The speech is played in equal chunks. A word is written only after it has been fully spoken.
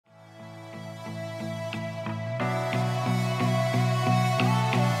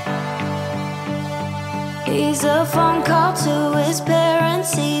He's a phone call to his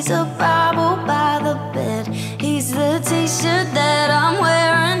parents. He's a Bible by the bed. He's the t-shirt that I'm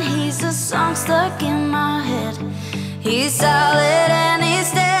wearing. He's a song stuck in my head. He's solid and he's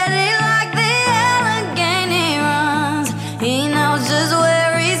steady like the Allegheny runs. He knows just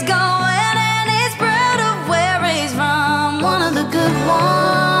where he's going and he's proud of where he's from. One of the good ones.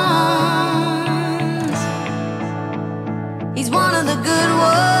 He's one of the good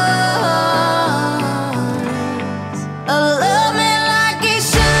ones.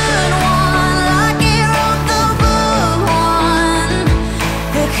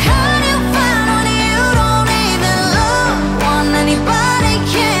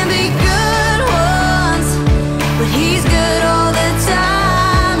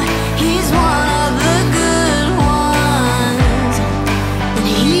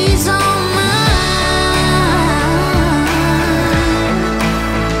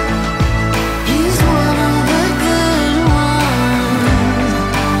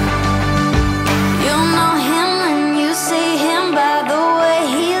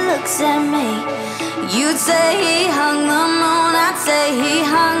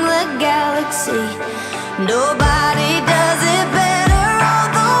 Nobody does it better, all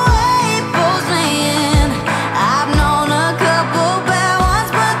the way he pulls me in. I've known a couple bad ones,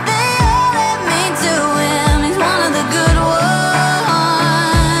 but they all led me to him. He's one of the good ones.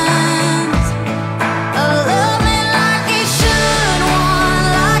 Love me like he should, one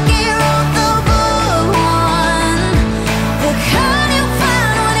like he wrote the book, one. The kind you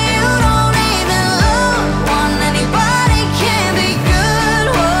find when you don't even look, one. Anybody can be good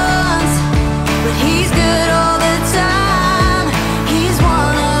ones, but he's good.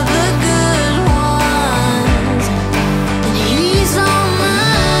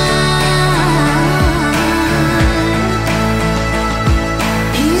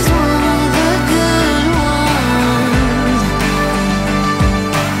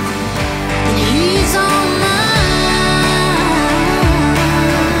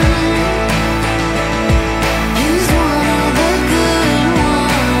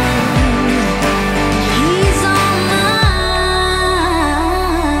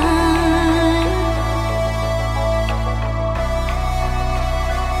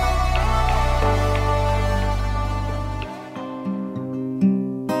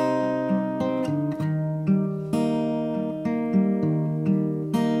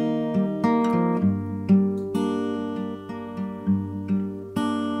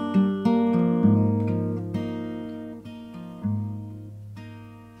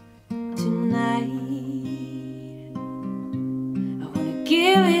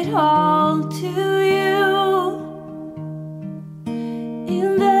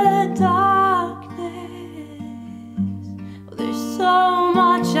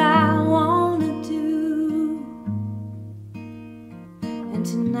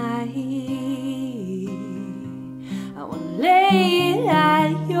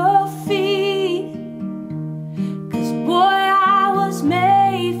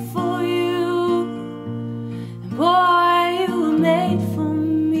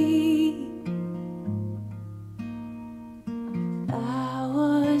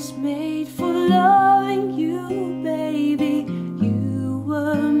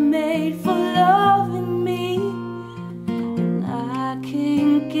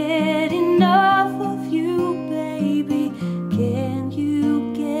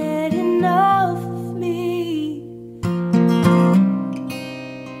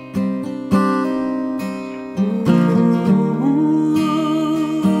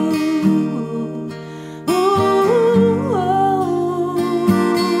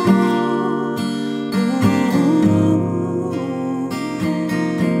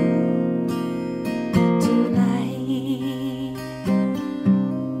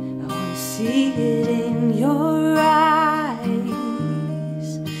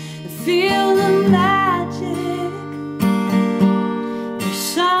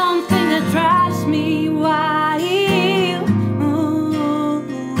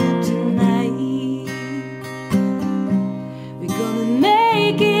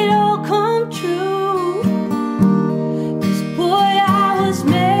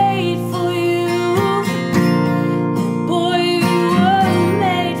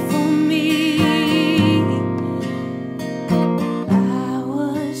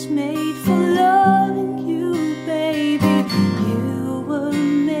 Made for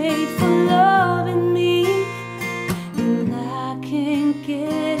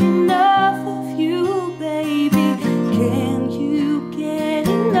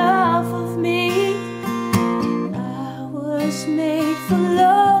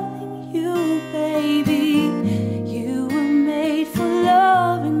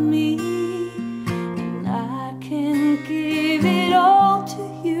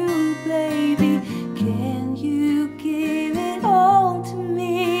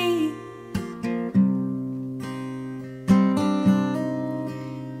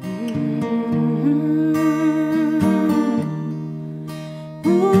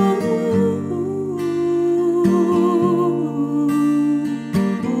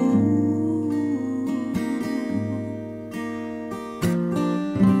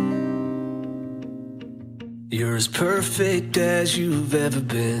perfect as you've ever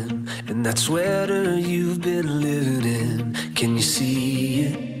been. And that sweater you've been living in, can you see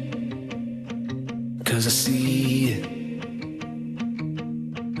it? 'Cause I see it.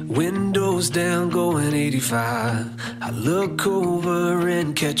 Windows down going 85. I look over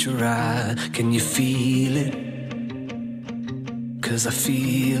and catch your eye. Can you feel it? 'Cause I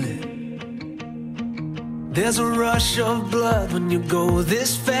feel it. There's a rush of blood when you go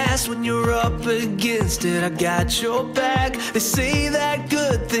this fast. When you're up against it, I got your back. They say that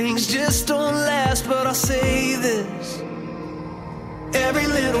good things just don't last, but I'll say this: every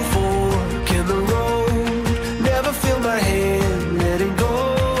little fork in the road, never feel my hand letting go.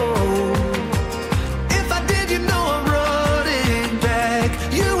 If I did, you know I'm running back.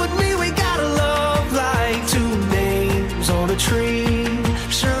 You and me, we got a love like two names on a tree.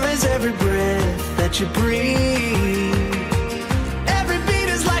 Sure as every breath that you breathe, every beat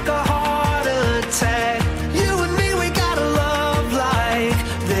is like a heart attack. You and me, we got a love like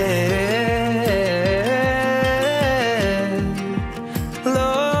that.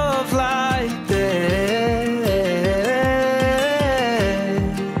 Love like that.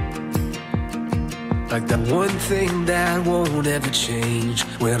 Like that one thing that won't ever change.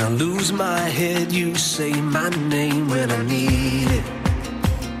 When I lose my head, you say my name when I need it.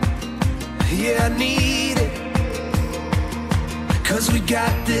 Yeah, I need it. 'Cause we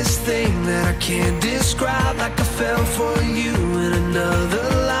got this thing that I can't describe. Like I fell for you in another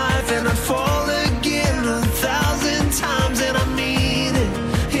life, and I'd fall again 1,000 times. And I mean it,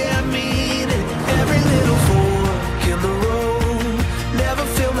 yeah, I mean it. Every little fork in the road, never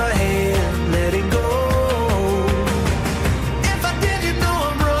feel my hand letting go. If I did, you know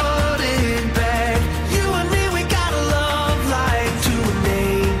I'm running back. You and me, we got a love like two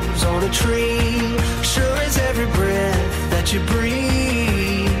names on a tree. Sure as every breath that you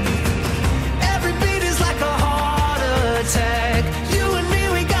breathe, every beat is like a heart attack. You and me,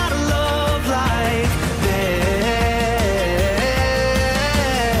 we got a love like that.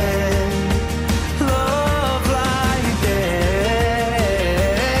 Love like that.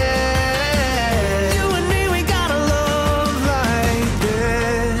 You and me, we got a love like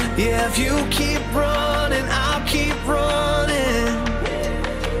that. Yeah, if you keep running, I'll keep running.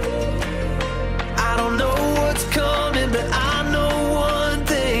 I don't know what's coming, but I know one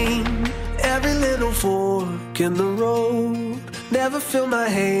thing: every little fork in the road, never feel my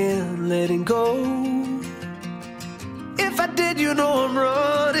hand letting go. If I did, you know I'm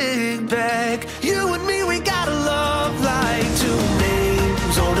running back. You and me, we got a love like two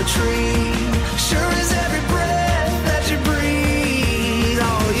names on a tree. Sure as every breath that you breathe.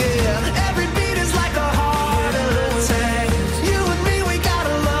 Oh yeah, every beat is like a heart attack. You and me, we got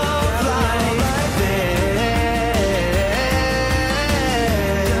a love like that.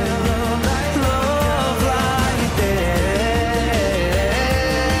 Love like that.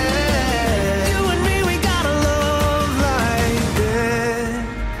 You and me, we got a love like that.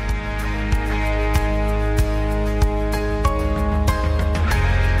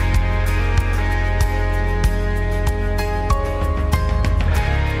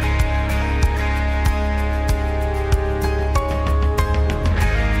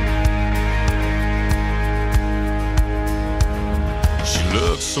 She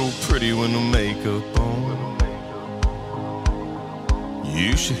looks so pretty with no makeup on.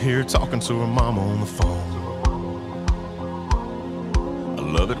 You should hear her talking to her mama on the phone. I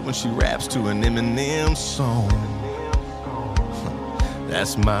love it when she raps to an Eminem song.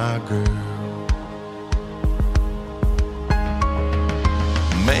 That's my girl.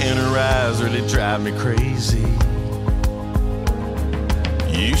 Man, her eyes really drive me crazy.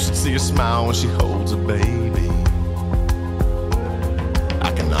 You should see her smile when she holds a baby.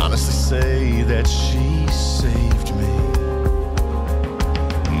 I can honestly say that she saved me.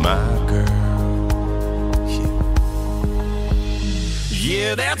 My girl.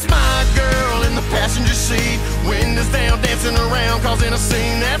 Yeah, that's my girl in the passenger seat. Windows down, dancing around, causing a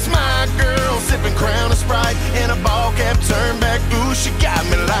scene. That's my girl, sipping Crown and Sprite and a ball cap turned back. Ooh, she got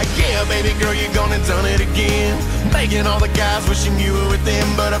me like, yeah, baby girl, you gone and done it again. Making all the guys wishing you were with them,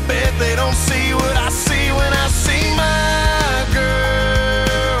 but I bet they don't see what I see when I see my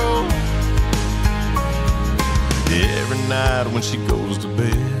girl. Every night when she goes to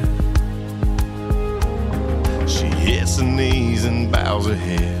bed, she hits her knees and bows her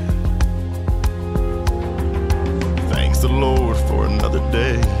head. Thanks the Lord for another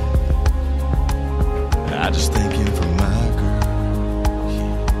day. I just thank him for my girl.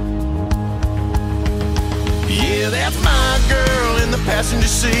 Yeah, that's my girl in in the passenger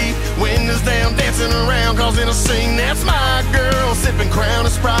seat. Windows down, dancing around, causing a scene. That's my girl, sipping Crown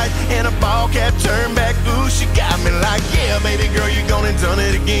and Sprite, and a ball cap turned back. Ooh, she got me like, yeah, baby girl, you gone and done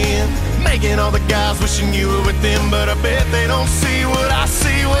it again. Making all the guys wishing you were with them, but I bet they don't see what I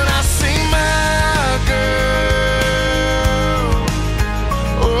see when I see my girl.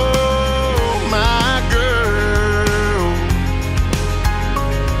 Oh, my girl.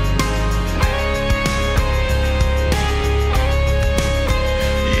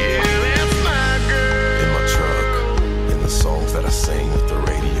 Yeah, that's my girl. In my truck, in the songs that I sing with the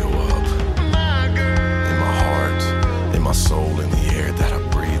radio up. My girl. In my heart, in my soul, in the air that I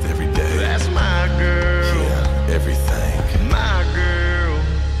breathe every day. That's my girl. Yeah, everything. My girl.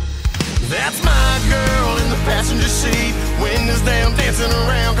 That's my girl in the passenger seat. Windows down, dancing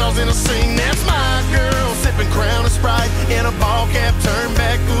around, causing a scene. That's my girl, sipping Crown and Sprite, and a ball cap turned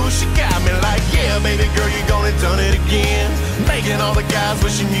back. Ooh, she got me like, yeah, baby girl, you gone and done it again. Making all the guys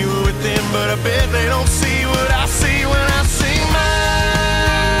wishing you were with them, but I bet they don't see what I see when